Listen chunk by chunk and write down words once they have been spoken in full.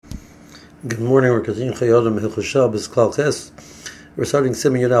Good morning. We're continuing Chiyuv Hilchos Shabbos Klal. We're starting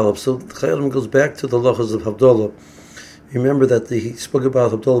Siman. So Chiyuv goes back to the Hilchos of Havdalah. Remember that he spoke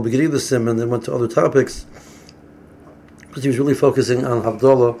about Havdalah beginning of the Siman and then went to other topics because he was really focusing on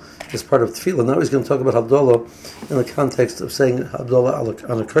Havdalah as part of Tefillah. Now he's going to talk about Havdalah in the context of saying Havdalah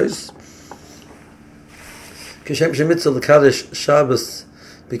on a kos. Kishem shemitzah l'kadosh Shabbos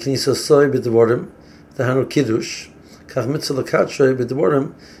b'knisa soy b'devorim dahanu kiddush kach mitzvah l'kadshoy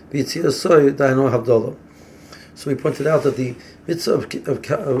b'devorim. So we pointed out that the mitzvah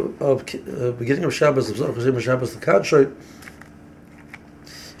of beginning of Shabbos, of Shabbos, the Kadshoy,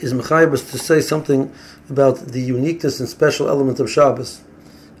 is mechayibus to say something about the uniqueness and special element of Shabbos.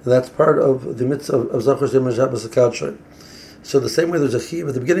 And that's part of the mitzvah of Zachar Shem Shabbos, the Kadshoy. So the same way there's a chiyuv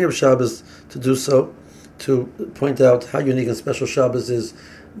at the beginning of Shabbos to do so, to point out how unique and special Shabbos is,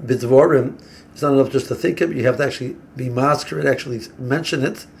 b'dvorim. It's not enough just to think it, you have to actually be masker and actually mention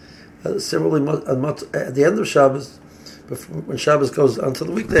it. Similarly, at the end of Shabbos, when Shabbos goes on to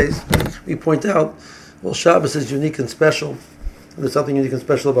the weekdays, we point out, well, Shabbos is unique and special, and there's something unique and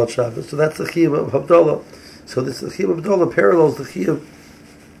special about Shabbos. So that's the Chiyuv of Havdalah. So this the Chiyuv of Havdalah parallels the Chiyuv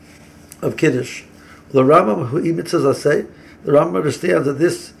of Kiddush. The Rambam, who imitzas asay, the Rambam understands that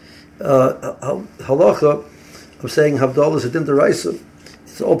this halacha of saying Havdalah is a din d'oraisa.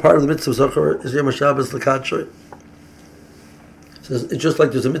 It's all part of the mitzvah of Zachar is Yom Shabbos l'kadshoy. So it's just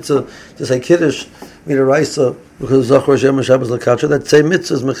like there's a mitzvah to say Kiddush mid'oraisa because Zachar Yom Shabbos l'kadshoy. That same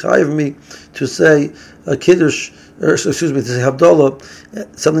mitzvah is mechayiv me to say Kiddush, to say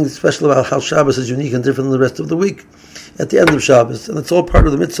Havdalah, something special about how Shabbos is unique and different than the rest of the week at the end of Shabbos, and it's all part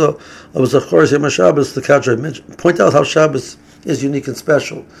of the mitzvah of Zachar Yom Shabbos l'kadshoy. Point out how Shabbos is unique and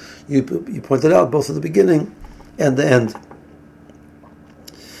special. You pointed out both at the beginning and the end.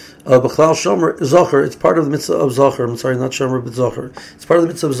 Klal Shomer Zachar, it's part of the mitzvah of Zachar. I'm sorry, not Shomer, but Zachar. It's part of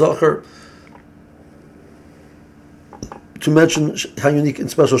the mitzvah of Zachar to mention how unique and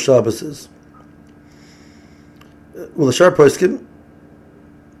special Shabbos is. Well, the Shar Poskim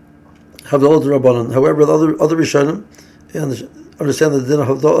Havdalah d'Rabbanan. However, the other Rishonim understand that the din of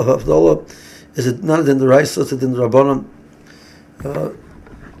Havdalah is not a din d'oraisa, it's a din d'Rabbanan.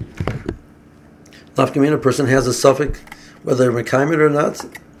 Nafkamina, a person has a suffix, whether they're mekayim it or not.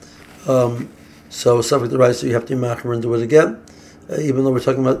 So suffix d'oraisa, you have to be machmer and do it again. Even though we're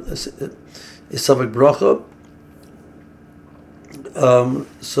talking about a suffix bracha.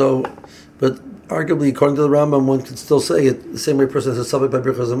 But arguably, according to the Rambam, one can still say it the same way a person has a suffix by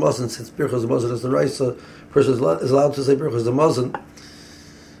birchas hamazon. Since birchas hamazon is the d'oraisa, a person is allowed to say birchas hamazon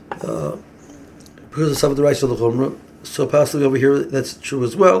because of suffix d'oraisa l'chumra. So possibly over here that's true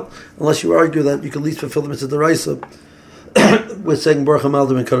as well, unless you argue that you can at least fulfill the mitzvah d'oraisa with saying Baruch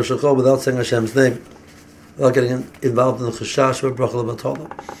Hamaldim and Kadosh Shachol without saying Hashem's name, without getting involved in the chashash or bracha l'batala.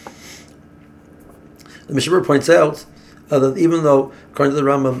 The Mishnah points out that even though, according to the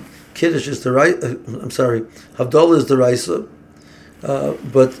Rambam, Kiddush is the right, Havdalah is the Raisa,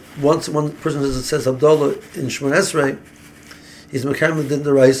 but once one person says Havdalah in Shemon Esrei, he's Mekayim Din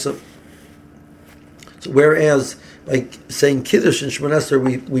the Raisa. So whereas like saying Kiddush in Shemon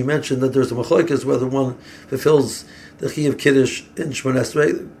Esrei, we mentioned that there's a machlokes whether one fulfills the Chiyuv of Kiddush in Shemon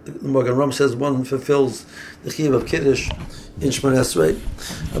Esrei. The Magen Ram says one fulfills the Chiyuv of Kiddush in Shemon Esrei.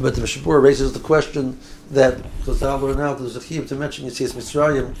 But the Mishnah raises the question that, because now there's a Chiyuv to mention Yitzias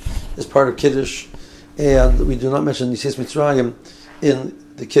Mitzrayim as part of Kiddush, and we do not mention Yitzias Mitzrayim in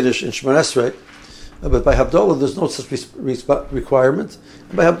the Kiddush in Shemon Esrei. But by Havdalah, there's no such requirement.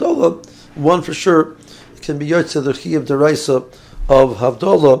 And by Havdalah, one for sure can be Yotze the Chiyuv d'oraisa of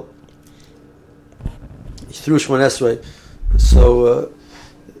Havdalah through Shemon Esrei. So,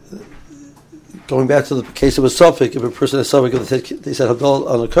 going back to the case of a suffix, if a person has suffix, they said Havdalah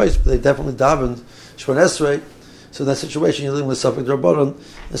on a kos, but they definitely davened Shemon Esrei. So in that situation, you're living with suffix d'Rabbanan,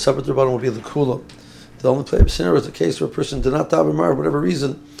 and suffix d'Rabbanan will be the kula. The only scenario is the case where a person did not daven Marav, for whatever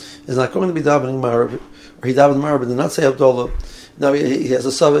reason, is not going to be davening Marav, or he davened Marav but did not say Havdalah. Now he has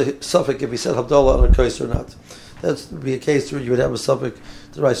a suffix if he said Havdalah on a kos or not. That would be a case where you would have a suffix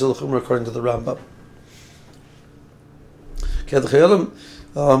d'oraisa l'chumra according to the Rambam. Okay, the Chayalim,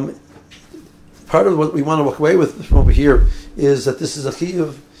 part of what we want to walk away with from over here is that this is a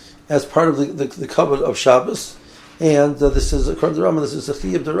chiyuv as part of the kavod of Shabbos, and this is, according to the Rambam, this is a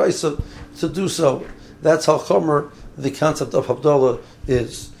chiyuv d'oraisa to do so. That's how chomer the concept of Havdalah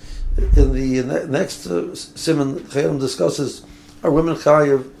is. In the next Siman, Chayalim discusses are women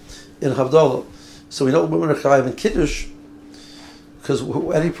chayiv in Havdalah. So we know women are chayiv in Kiddush because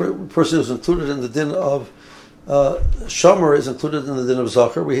any person who's included in the din of Shomer is included in the din of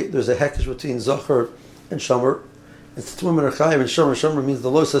Zachar. There's a hekesh between Zachar and Shomer, It's women are chayiv and shomer. Shomer means the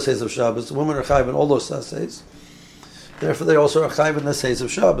lo saseis of Shabbos. Women are chayiv in all those saseis. Therefore, they also are chayiv in the saseis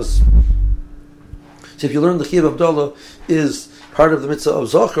of Shabbos. So if you learn the Chiyuv Havdalah is part of the mitzvah of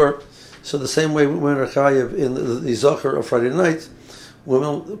Zachar, so the same way women are chayiv in the Zachar of Friday night,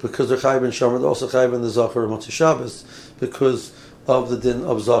 women, because they're chayiv in shomer, they're also chayiv in the Zachar of Motzei Shabbos, because of the din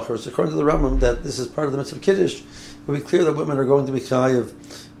of Zachar. So according to the Rambam, that this is part of the mitzvah of Kiddush, it will be clear that women are going to be chayiv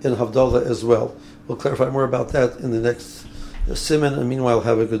in Havdalah as well. We'll clarify more about that in the next Siman, and meanwhile,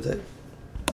 have a good day.